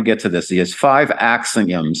 but I want to get to this. He has 5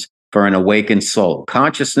 axioms for an awakened soul.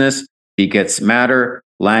 Consciousness begets matter,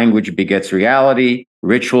 language begets reality,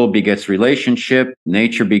 ritual begets relationship,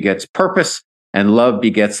 nature begets purpose, and love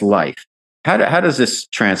begets life. How does this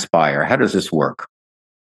transpire? How does this work?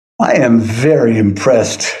 I am very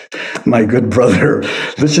impressed, my good brother.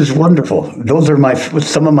 This is wonderful. Those are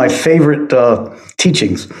some of my favorite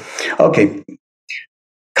teachings. Okay,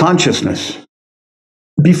 consciousness.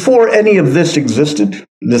 Before any of this existed,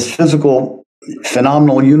 this physical,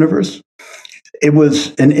 phenomenal universe, it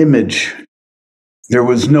was an image. There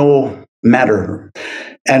was no matter.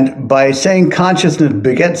 And by saying consciousness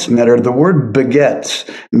begets matter, the word begets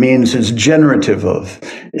means it's generative of,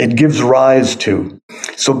 it gives rise to.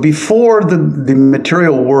 So before the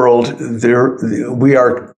material world,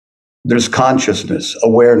 there's consciousness,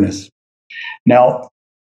 awareness. Now,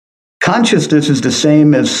 consciousness is the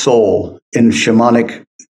same as soul in shamanic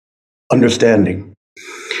understanding.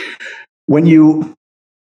 When you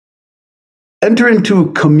enter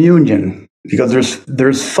into communion, because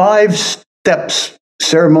there's 5 steps,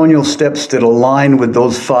 ceremonial steps that align with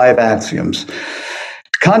those 5 axioms.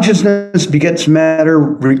 Consciousness begets matter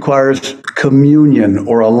requires communion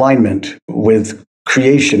or alignment with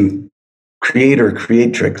creation, creator,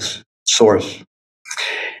 creatrix, source.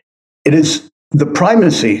 It is the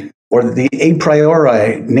primacy or the a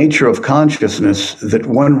priori nature of consciousness that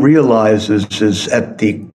one realizes is at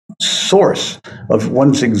the source of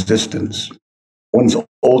one's existence, one's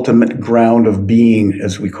ultimate ground of being,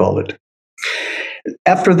 as we call it.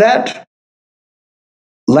 After that,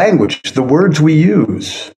 language, the words we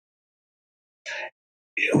use,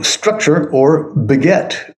 structure or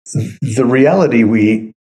beget the reality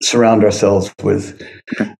we surround ourselves with.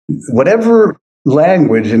 Whatever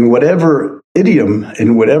language and whatever idiom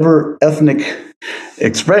and whatever ethnic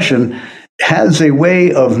expression has a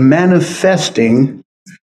way of manifesting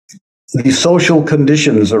the social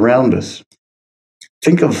conditions around us.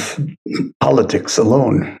 Think of politics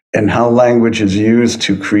alone and how language is used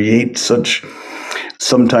to create such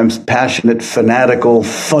sometimes passionate, fanatical,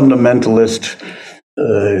 fundamentalist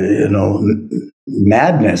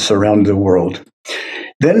madness around the world.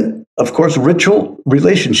 Then, of course, ritual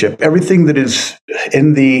relationship. Everything that is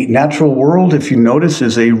in the natural world, if you notice,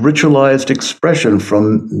 is a ritualized expression,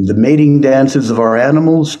 from the mating dances of our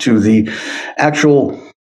animals to the actual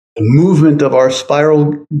movement of our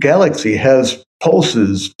spiral galaxy has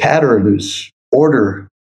pulses, patterns, order,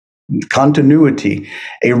 continuity,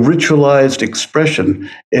 a ritualized expression.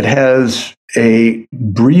 It has a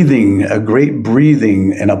breathing, a great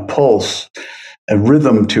breathing and a pulse, a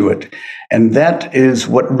rhythm to it. And that is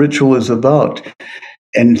what ritual is about.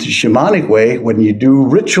 And the shamanic way, when you do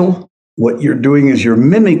ritual, what you're doing is you're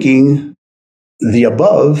mimicking the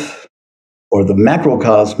above or the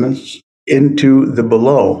macrocosmos into the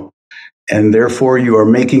below. And therefore, you are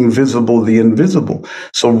making visible the invisible.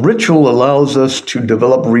 So ritual allows us to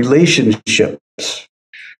develop relationships.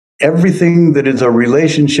 Everything that is a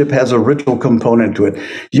relationship has a ritual component to it.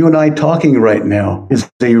 You and I talking right now is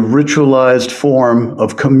a ritualized form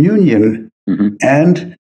of communion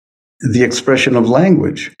and the expression of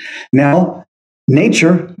language. Now,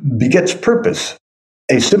 nature begets purpose.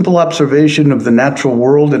 A simple observation of the natural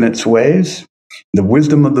world and its ways, the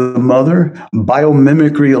wisdom of the mother,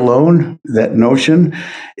 biomimicry alone, that notion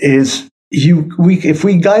is, if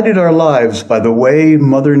we guided our lives by the way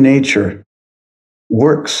Mother Nature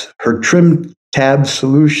works, her trim tab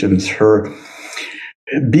solutions, her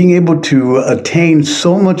being able to attain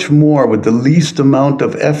so much more with the least amount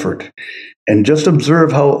of effort, and just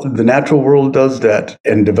observe how the natural world does that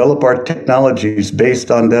and develop our technologies based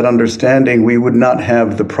on that understanding, we would not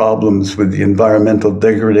have the problems with the environmental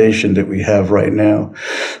degradation that we have right now.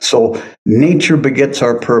 So nature begets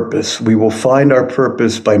our purpose. We will find our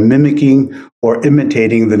purpose by mimicking or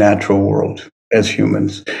imitating the natural world as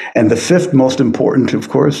humans. And the fifth most important, of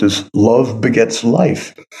course, is love begets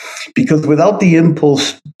life. Because without the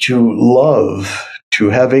impulse to love, to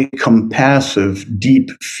have a compassive, deep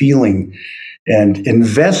feeling and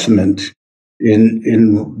investment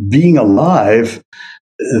in being alive,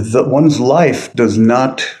 that one's life does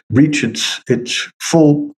not reach its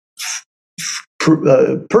full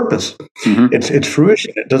purpose, its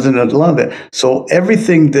fruition. It doesn't allow that. So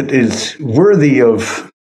everything that is worthy of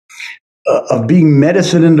being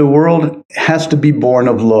medicine in the world has to be born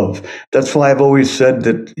of love. That's why I've always said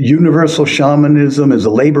that universal shamanism is a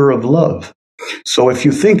labor of love. So if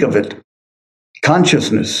you think of it,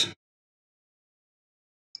 consciousness,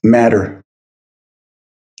 matter,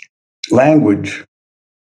 language,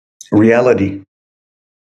 reality,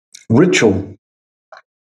 ritual,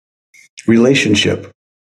 relationship,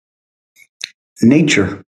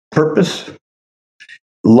 nature, purpose,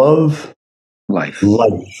 love, life.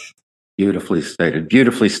 Beautifully stated.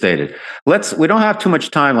 Beautifully stated. We don't have too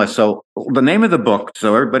much time left. So the name of the book,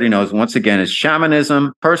 so everybody knows, once again, is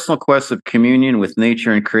Shamanism, Personal Quest of Communion with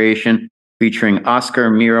Nature and Creation, featuring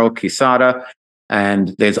Oscar Miro Quezada.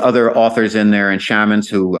 And there's other authors in there and shamans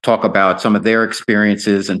who talk about some of their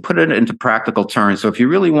experiences and put it into practical terms. So if you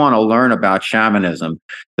really want to learn about shamanism,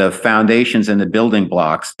 the foundations and the building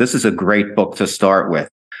blocks, this is a great book to start with.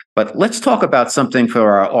 But let's talk about something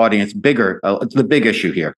for our audience, the big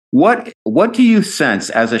issue here. What do you sense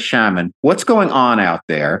as a shaman? What's going on out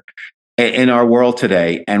there in our world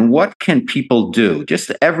today? And what can people do?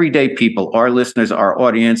 Just everyday people, our listeners, our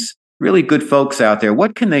audience, really good folks out there.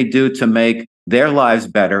 What can they do to make their lives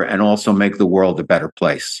better and also make the world a better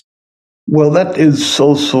place? Well, that is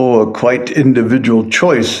also a quite individual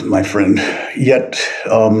choice, my friend. Yet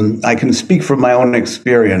I can speak from my own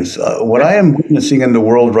experience. What I am witnessing in the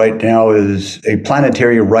world right now is a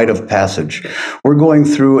planetary rite of passage. We're going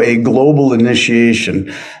through a global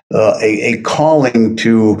initiation, a calling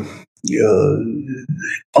to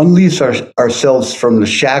unleash ourselves from the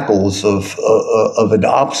shackles of an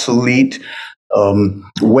obsolete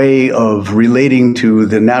way of relating to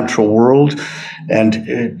the natural world, and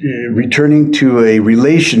returning to a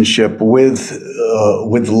relationship with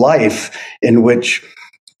life in which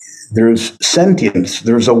there's sentience,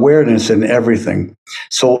 there's awareness in everything.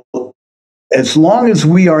 So as long as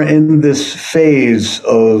we are in this phase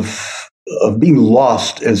of being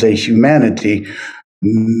lost as a humanity,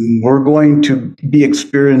 we're going to be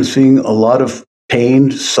experiencing a lot of pain,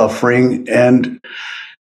 suffering, and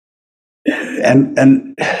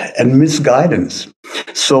misguidance.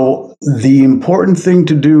 So the important thing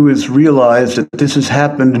to do is realize that this has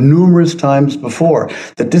happened numerous times before,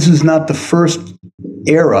 that this is not the first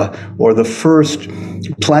era or the first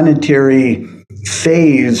planetary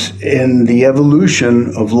phase in the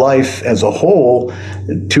evolution of life as a whole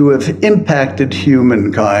to have impacted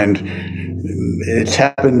humankind. It's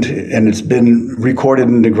happened, and it's been recorded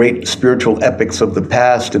in the great spiritual epics of the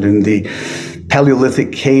past and in the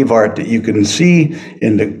Paleolithic cave art that you can see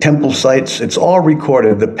in the temple sites. It's all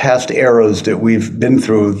recorded, the past eras that we've been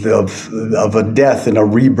through of a death and a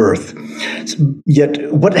rebirth. Yet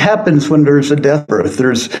what happens when there's a death birth?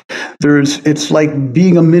 It's like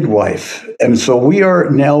being a midwife. And so we are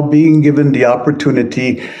now being given the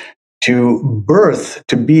opportunity to birth,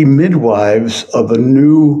 to be midwives of a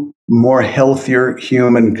new, more healthier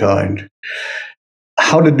humankind.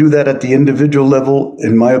 How to do that at the individual level,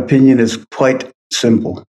 in my opinion, is quite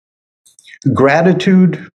simple.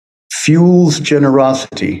 Gratitude fuels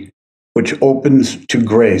generosity, which opens to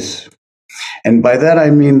grace. And by that I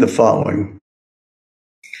mean the following.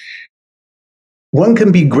 One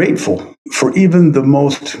can be grateful for even the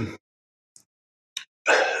most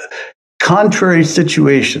contrary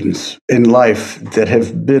situations in life that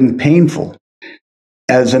have been painful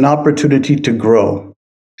as an opportunity to grow.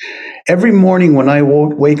 Every morning when I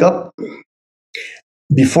wake up,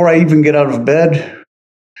 before I even get out of bed,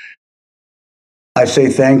 I say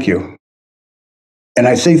thank you. And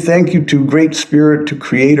I say thank you to Great Spirit, to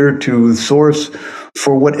Creator, to Source,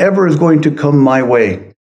 for whatever is going to come my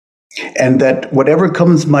way. And that whatever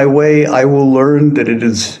comes my way, I will learn that it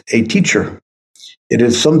is a teacher. It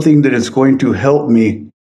is something that is going to help me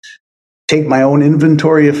take my own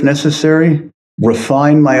inventory if necessary,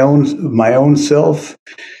 refine my own self,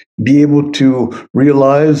 be able to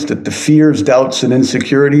realize that the fears, doubts, and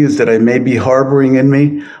insecurities that I may be harboring in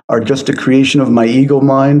me are just a creation of my ego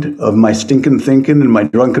mind, of my stinking thinking and my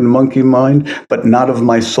drunken monkey mind, but not of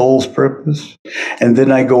my soul's purpose. And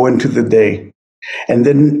then I go into the day. And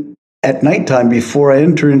then at nighttime, before I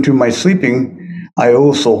enter into my sleeping, I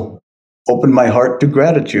also open my heart to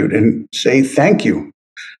gratitude and say thank you,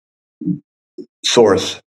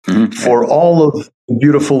 Source, for all of the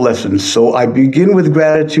beautiful lessons. So I begin with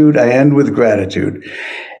gratitude, I end with gratitude.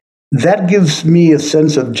 That gives me a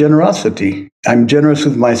sense of generosity. I'm generous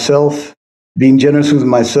with myself. Being generous with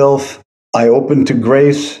myself, I open to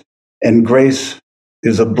grace, and grace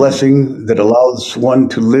is a blessing that allows one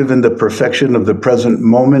to live in the perfection of the present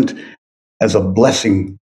moment as a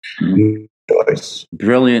blessing. Choice.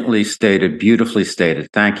 Brilliantly stated, beautifully stated.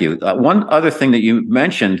 Thank you. One other thing that you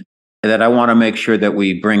mentioned that I want to make sure that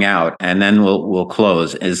we bring out, and then we'll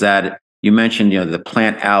close, is that you mentioned, the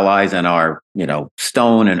plant allies and our,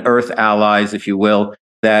 stone and earth allies, if you will,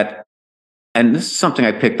 that, and this is something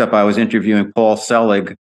I picked up. I was interviewing Paul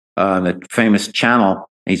Selig, the famous channel.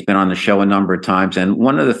 He's been on the show a number of times. And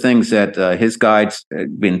one of the things that his guides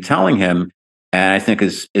have been telling him, and I think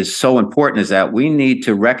is so important, is that we need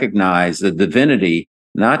to recognize the divinity,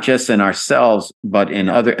 not just in ourselves, but in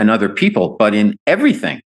other people, but in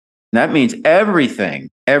everything. That means everything,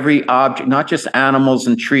 every object, not just animals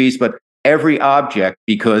and trees, but every object,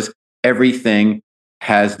 because everything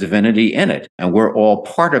has divinity in it, and we're all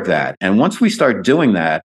part of that. And once we start doing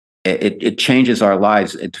that, it changes our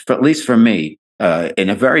lives, at least for me, in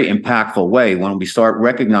a very impactful way, when we start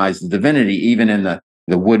recognizing the divinity, even in the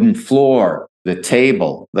wooden floor, the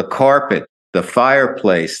table, the carpet, the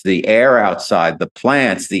fireplace, the air outside, the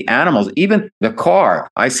plants, the animals, even the car.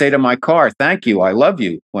 I say to my car, thank you, I love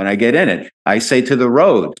you, when I get in it. I say to the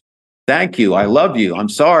road, thank you, I love you, I'm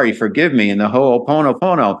sorry, forgive me, in the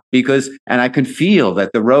Ho'oponopono, and I can feel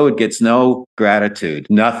that the road gets no gratitude,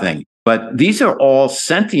 nothing. But these are all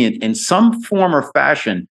sentient in some form or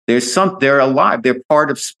fashion. They're alive, they're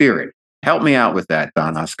part of spirit. Help me out with that,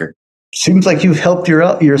 Don Oscar. Seems like you've helped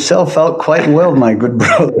yourself out quite well, my good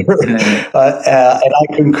brother. And I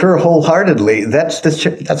concur wholeheartedly. That's the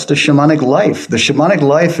shamanic life. The shamanic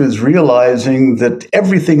life is realizing that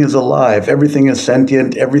everything is alive, everything is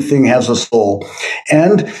sentient, everything has a soul,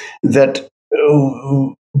 and that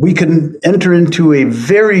we can enter into a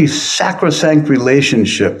very sacrosanct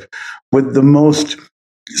relationship with the most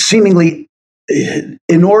seemingly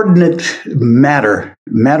inordinate matter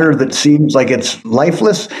that seems like it's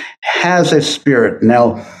lifeless, has a spirit.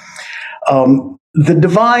 Now, the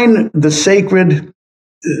divine, the sacred,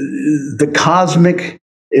 the cosmic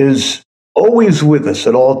is always with us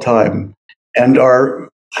at all time. And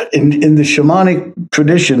in the shamanic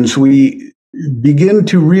traditions, we begin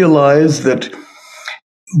to realize that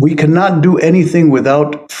we cannot do anything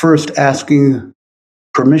without first asking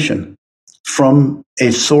permission from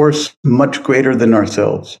a source much greater than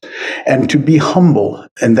ourselves, and to be humble,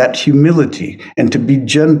 and that humility, and to be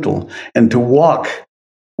gentle, and to walk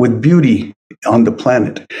with beauty on the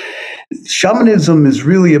planet. Shamanism is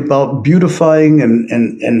really about beautifying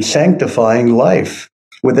and sanctifying life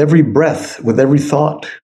with every breath, with every thought,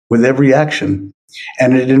 with every action.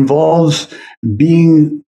 And it involves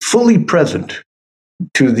being fully present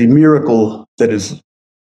to the miracle that is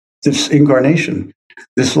this incarnation.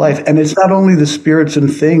 this life. And it's not only the spirits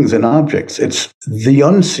and things and objects, it's the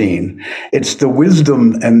unseen. It's the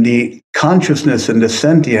wisdom and the consciousness and the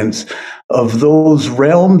sentience of those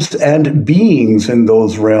realms and beings in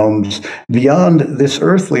those realms beyond this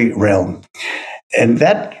earthly realm. And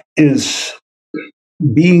that is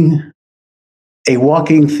being a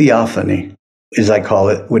walking theophany, as I call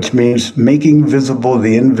it, which means making visible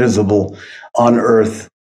the invisible on earth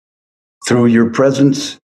through your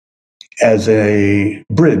presence as a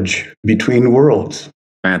bridge between worlds.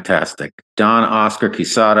 Fantastic. Don Oscar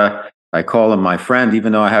Quezada, I call him my friend,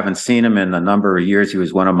 even though I haven't seen him in a number of years. He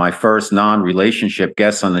was one of my first non-relationship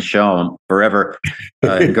guests on the show. I'm forever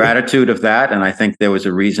in gratitude of that, and I think there was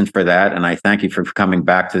a reason for that, and I thank you for coming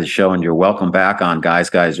back to the show, and you're welcome back on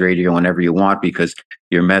Guys Radio whenever you want, because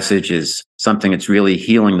your message is something that's really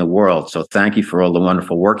healing the world. So thank you for all the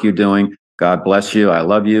wonderful work you're doing. God bless you. I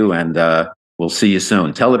love you, and we'll see you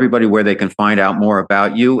soon. Tell everybody where they can find out more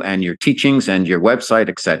about you and your teachings and your website,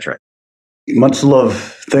 etc. Much love.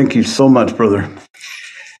 Thank you so much, brother.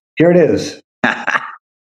 Here it is.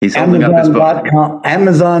 He's holding up his book.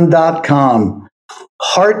 Amazon.com,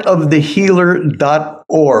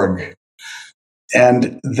 heartofthehealer.org.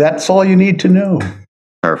 And that's all you need to know.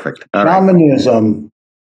 Perfect. Shamanism.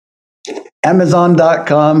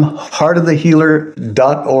 Amazon.com,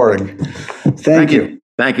 heartofthehealer.org. Thank you.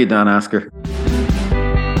 Thank you, Don Oscar.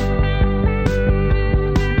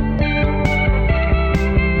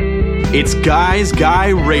 It's Guys Guy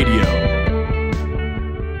Radio.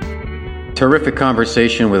 Terrific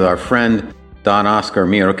conversation with our friend Don Oscar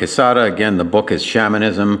Miro Quezada. Again, the book is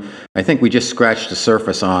Shamanism. I think we just scratched the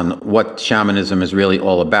surface on what shamanism is really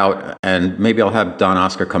all about. And maybe I'll have Don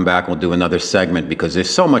Oscar come back and we'll do another segment because there's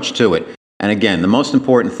so much to it. And again, the most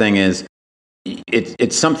important thing is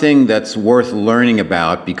it's something that's worth learning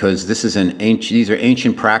about, because these are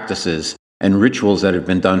ancient practices and rituals that have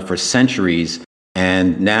been done for centuries.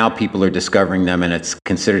 And now people are discovering them, and it's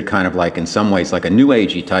considered kind of like, in some ways, like a new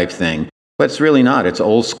agey type thing, but it's really not. It's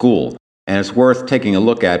old school, and it's worth taking a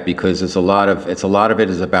look at, because a lot of it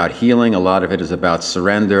is about healing, a lot of it is about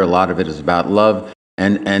surrender, a lot of it is about love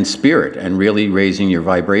and spirit, and really raising your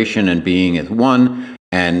vibration and being as one,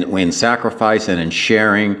 and in sacrifice and in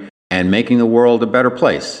sharing and making the world a better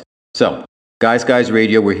place. So, Guys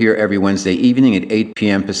Radio, we're here every Wednesday evening at 8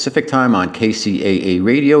 p.m. Pacific Time on KCAA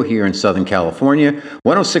Radio here in Southern California,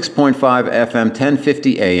 106.5 FM,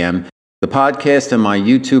 1050 AM. The podcast and my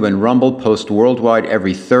YouTube and Rumble post worldwide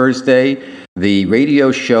every Thursday. The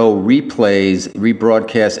radio show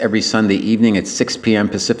rebroadcast every Sunday evening at 6 p.m.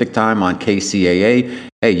 Pacific Time on KCAA.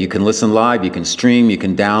 Hey, you can listen live, you can stream, you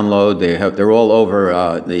can download. They're all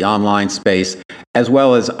over the online space, as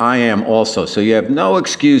well as I am also. So you have no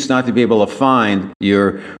excuse not to be able to find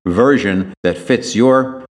your version that fits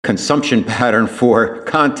your consumption pattern for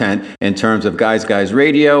content in terms of Guys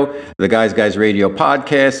Radio, the Guys Radio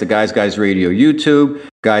podcast, the Guys Radio YouTube,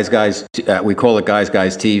 we call it Guys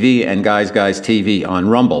TV, and Guys TV on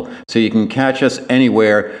Rumble. So you can catch us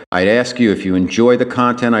anywhere. I'd ask you, if you enjoy the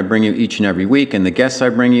content I bring you each and every week and the guests I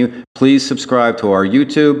bring you, please subscribe to our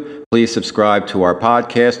YouTube. Please subscribe to our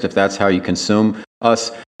podcast if that's how you consume us.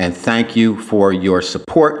 And thank you for your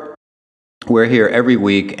support. We're here every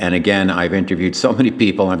week, and again, I've interviewed so many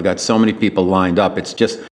people. I've got so many people lined up. It's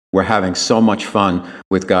just, we're having so much fun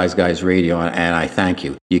with Guys Radio, and I thank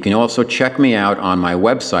you. You can also check me out on my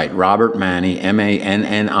website, robertmanni,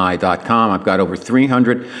 MANNI.com. I've got over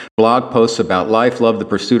 300 blog posts about life, love, the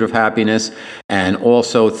pursuit of happiness, and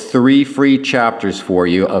also 3 free chapters for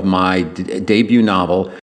you of my debut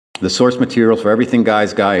novel, the source material for everything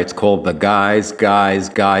Guys Guy. It's called The Guys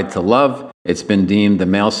Guide to Love. It's been deemed the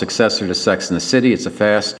male successor to Sex and the City. It's a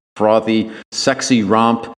fast, frothy, sexy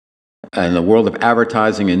romp in the world of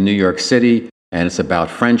advertising in New York City. And it's about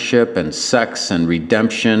friendship and sex and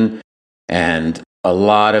redemption and a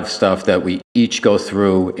lot of stuff that we each go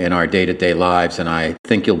through in our day-to-day lives. And I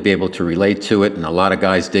think you'll be able to relate to it. And a lot of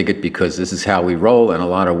guys dig it because this is how we roll. And a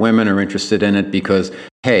lot of women are interested in it because,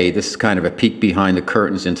 hey, this is kind of a peek behind the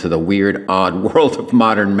curtains into the weird, odd world of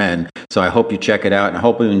modern men. So I hope you check it out, and I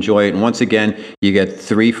hope you enjoy it. And once again, you get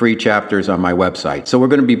 3 free chapters on my website. So we're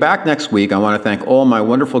going to be back next week. I want to thank all my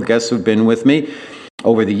wonderful guests who've been with me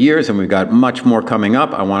over the years, and we've got much more coming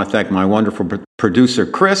up. I want to thank my wonderful producer,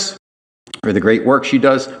 Chris, for the great work she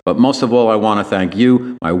does. But most of all, I want to thank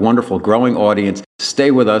you, my wonderful growing audience.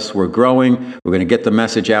 Stay with us. We're growing. We're going to get the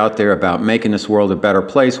message out there about making this world a better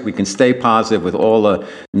place. We can stay positive with all the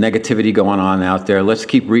negativity going on out there. Let's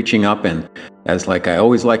keep reaching up. And as like I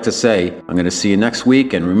always like to say, I'm going to see you next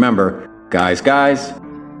week. And remember, guys,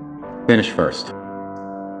 finish first.